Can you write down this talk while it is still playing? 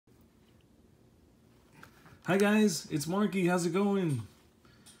Hi guys, it's Marky. How's it going?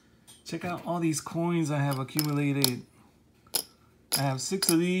 Check out all these coins I have accumulated. I have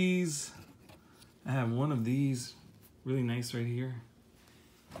 6 of these. I have 1 of these. Really nice right here.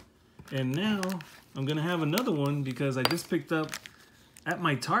 And now I'm gonna have another one because I just picked up at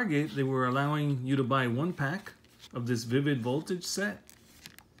my Target. They were allowing you to buy 1 pack of this Vivid Voltage set.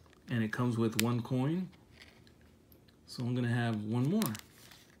 And it comes with 1 coin. So I'm gonna have 1 more.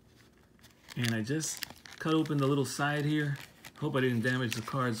 And I just cut open the little side here. Hope I didn't damage the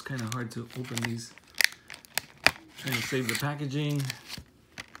cards. Kind of hard to open these. Trying to save the packaging.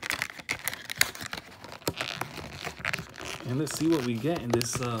 And let's see what we get in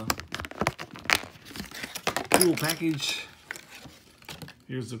this cool package.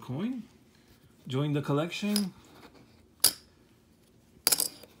 Here's the coin. Join the collection.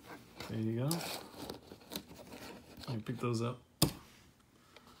 There you go. Let me pick those up.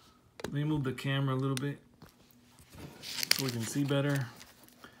 Let me move the camera a little bit so we can see better.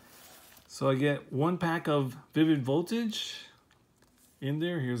 So I get 1 pack of Vivid Voltage in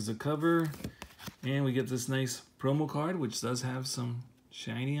there. Here's the cover. And we get this nice promo card, which does have some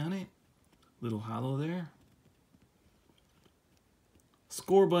shiny on it. Little hollow there.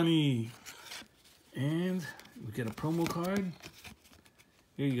 Score Bunny. And we get a promo card.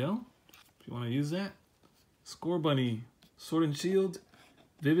 Here you go. If you want to use that. Score Bunny. Sword and Shield.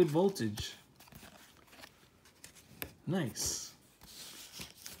 Vivid Voltage. Nice.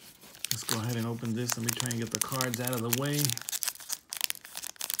 Let's go ahead and open this. Let me try and get the cards out of the way.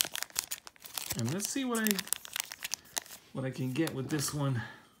 And let's see what I can get with this one.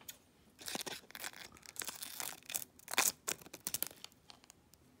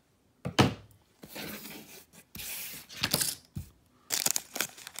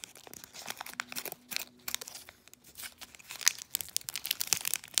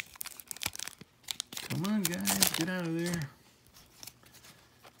 Come on, guys, get out of there.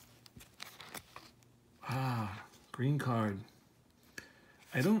 Ah, green card.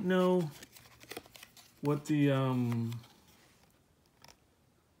 I don't know what the, how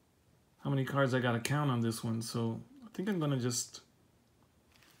many cards I gotta count on this one, so I think I'm gonna just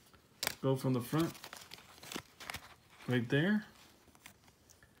go from the front, right there.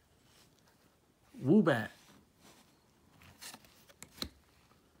 Woobat.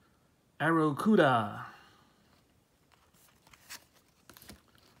 Arrokuda.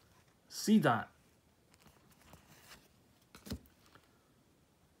 C-Dot.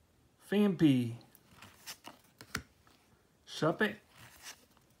 Fampi. Shuppet.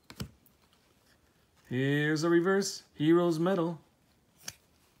 Here's a reverse Heroes Medal.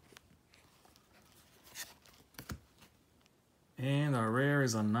 And our rare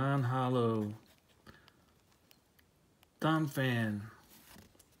is a non-hollow Donphan.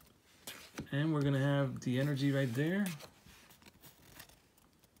 And we're gonna have the energy right there.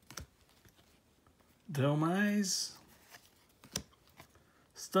 Delmise,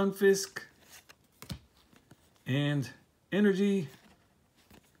 Stunfisk, and energy,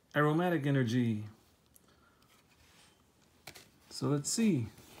 aromatic energy. So let's see.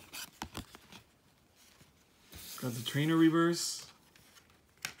 Got the trainer reverse,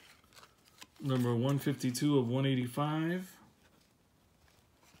 number 152 of 185.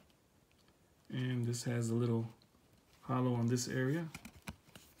 And this has a little hollow on this area.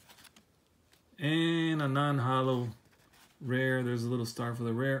 And a non-hollow rare. There's a little star for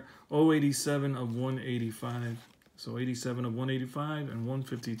the rare. 087 of 185. So 87 of 185 and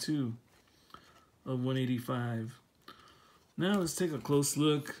 152 of 185. Now let's take a close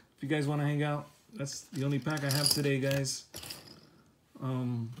look. If you guys want to hang out, that's the only pack I have today, guys.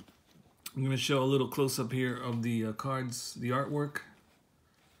 I'm going to show a little close-up here of the cards, the artwork.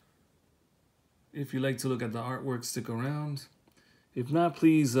 If you like to look at the artwork, stick around. If not,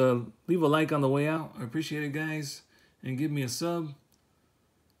 please leave a like on the way out. I appreciate it, guys. And give me a sub.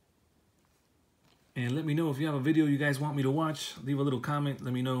 And let me know if you have a video you guys want me to watch. Leave a little comment.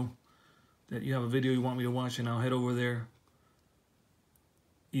 Let me know that you have a video you want me to watch, and I'll head over there.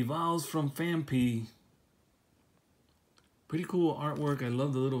 Evolves from Fampi. Pretty cool artwork. I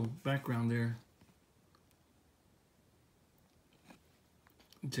love the little background there.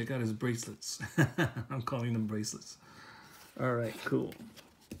 Check out his bracelets. I'm calling them bracelets. All right, cool.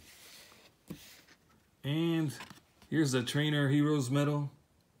 And here's the Trainer Heroes Medal.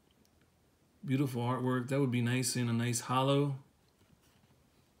 Beautiful artwork. That would be nice in a nice hollow.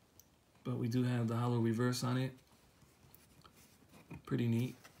 But we do have the hollow reverse on it. Pretty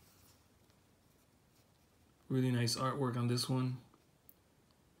neat. Really nice artwork on this one.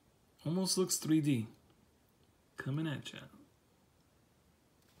 Almost looks 3D. Coming at ya.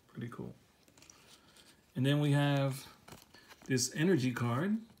 Pretty cool. And then we have this energy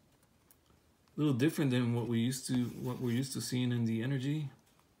card. A little different than what we're used to seeing in the energy.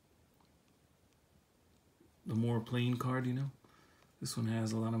 The more plain card, you know. This one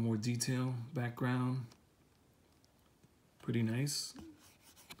has a lot of more detail, background. Pretty nice.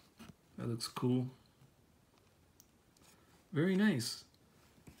 That looks cool. Very nice.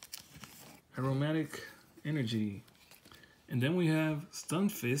 Aromatic energy. And then we have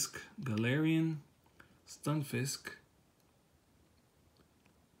Stunfisk, Galarian Stunfisk.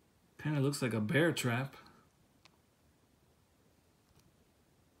 Kind of looks like a bear trap.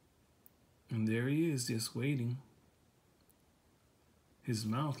 And there he is, just waiting. His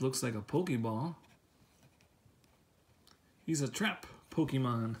mouth looks like a Pokeball. He's a trap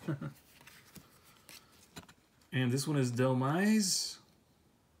Pokemon. And this one is Delmise.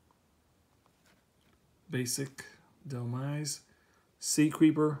 Basic Delmise. Sea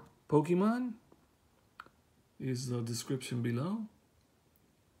Creeper Pokemon. Is the description below.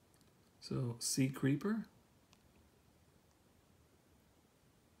 So, Sea Creeper.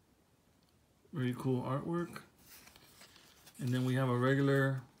 Very cool artwork. And then we have a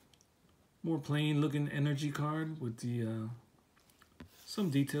regular, more plain looking energy card with the some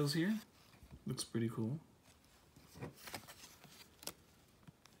details here. Looks pretty cool.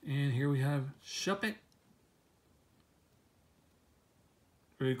 And here we have Shuppet.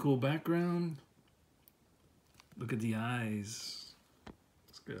 Very cool background. Look at the eyes.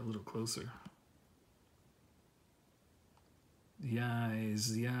 Let's get a little closer. The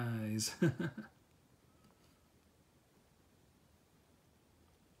eyes, the eyes.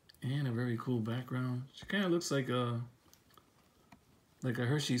 And a very cool background. She kind of looks like a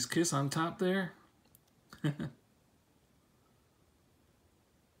Hershey's Kiss on top there.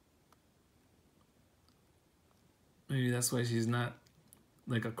 Maybe that's why she's not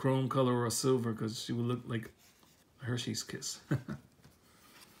like a chrome color or a silver, because she would look like a Hershey's Kiss.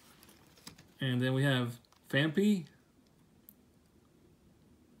 And then we have Phanpy.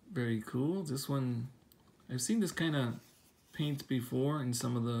 Very cool. This one, I've seen this kind of paint before in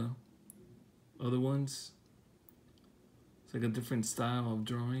some of the other ones. It's like a different style of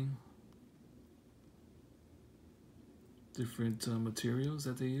drawing. Different materials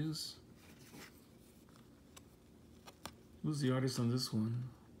that they use. Who's the artist on this one?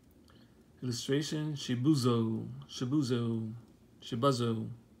 Illustration, Shibuzo.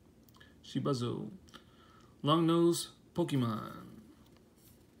 Long nose Pokemon.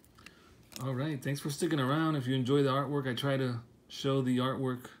 All right, thanks for sticking around. If you enjoy the artwork, I try to show the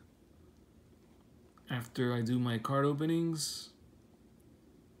artwork after I do my card openings.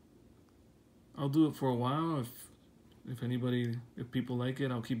 I'll do it for a while. If people like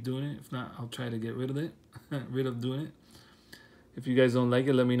it, I'll keep doing it. If not, I'll try to get rid of it, doing it. If you guys don't like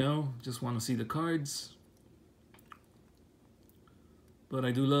it, let me know. Just want to see the cards. But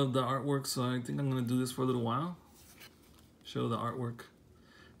I do love the artwork, so I think I'm going to do this for a little while. Show the artwork.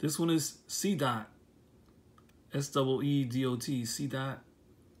 This one is C-Dot. S-E-E-D-O-T. C-Dot.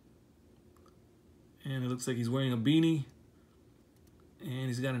 And it looks like he's wearing a beanie. And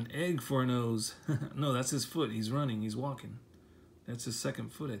he's got an egg for a nose. No, that's his foot. He's running. He's walking. That's his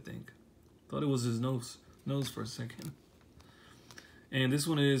second foot, I think. Thought it was his nose for a second. And this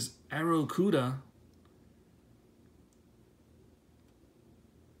one is Arrokuda.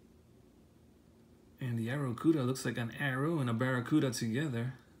 And the Arrokuda looks like an arrow and a barracuda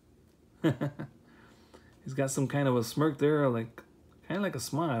together. He's got some kind of a smirk there, kind of like a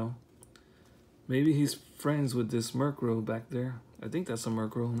smile. Maybe he's friends with this Murkrow back there. I think that's a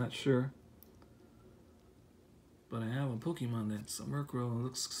Murkrow, I'm not sure. But I have a Pokemon that's a Murkrow. It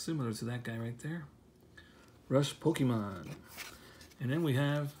looks similar to that guy right there. Rush Pokemon. And then we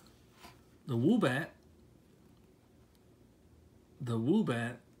have the Woobat. The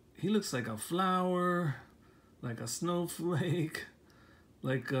Woobat, he looks like a flower, like a snowflake,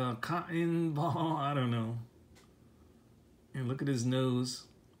 like a cotton ball, I don't know. And look at his nose.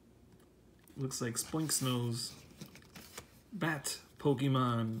 Looks like Spoink's nose. Bat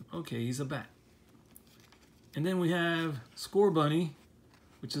Pokemon. Okay, he's a bat. And then we have Score Bunny,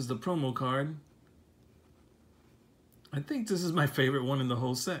 which is the promo card. I think this is my favorite one in the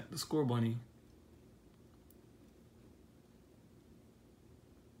whole set, the Score Bunny.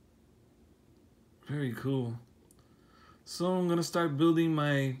 Very cool. So I'm going to start building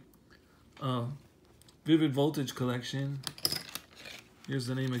my Vivid Voltage collection. Here's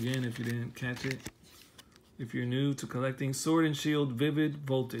the name again if you didn't catch it. If you're new to collecting, Sword and Shield Vivid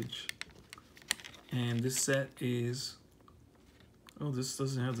Voltage. And this set is, oh, this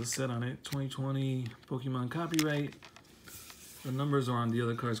doesn't have the set on it. 2020 Pokemon copyright. The numbers are on the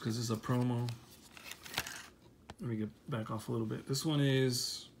other cards because it's a promo. Let me get back off a little bit. This one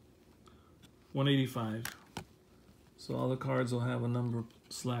is 185. So all the cards will have a number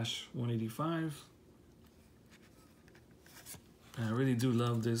 /185. And I really do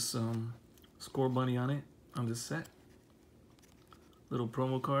love this score bunny on it, on this set. Little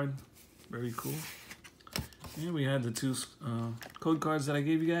promo card, very cool. And we had the 2 code cards that I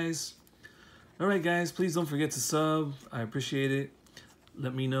gave you guys. All right, guys, please don't forget to sub. I appreciate it.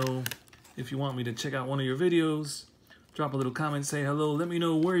 Let me know if you want me to check out one of your videos. Drop a little comment, say hello. Let me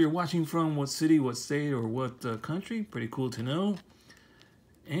know where you're watching from, what city, what state, or what country. Pretty cool to know.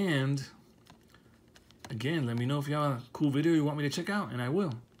 And again, let me know if you have a cool video you want me to check out, and I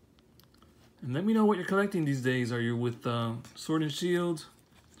will. And let me know what you're collecting these days. Are you with Sword and Shield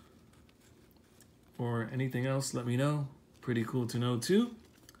or anything else? Let me know. Pretty cool to know too.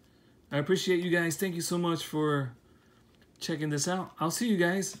 I appreciate you guys. Thank you so much for checking this out. I'll see you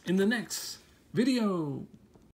guys in the next video.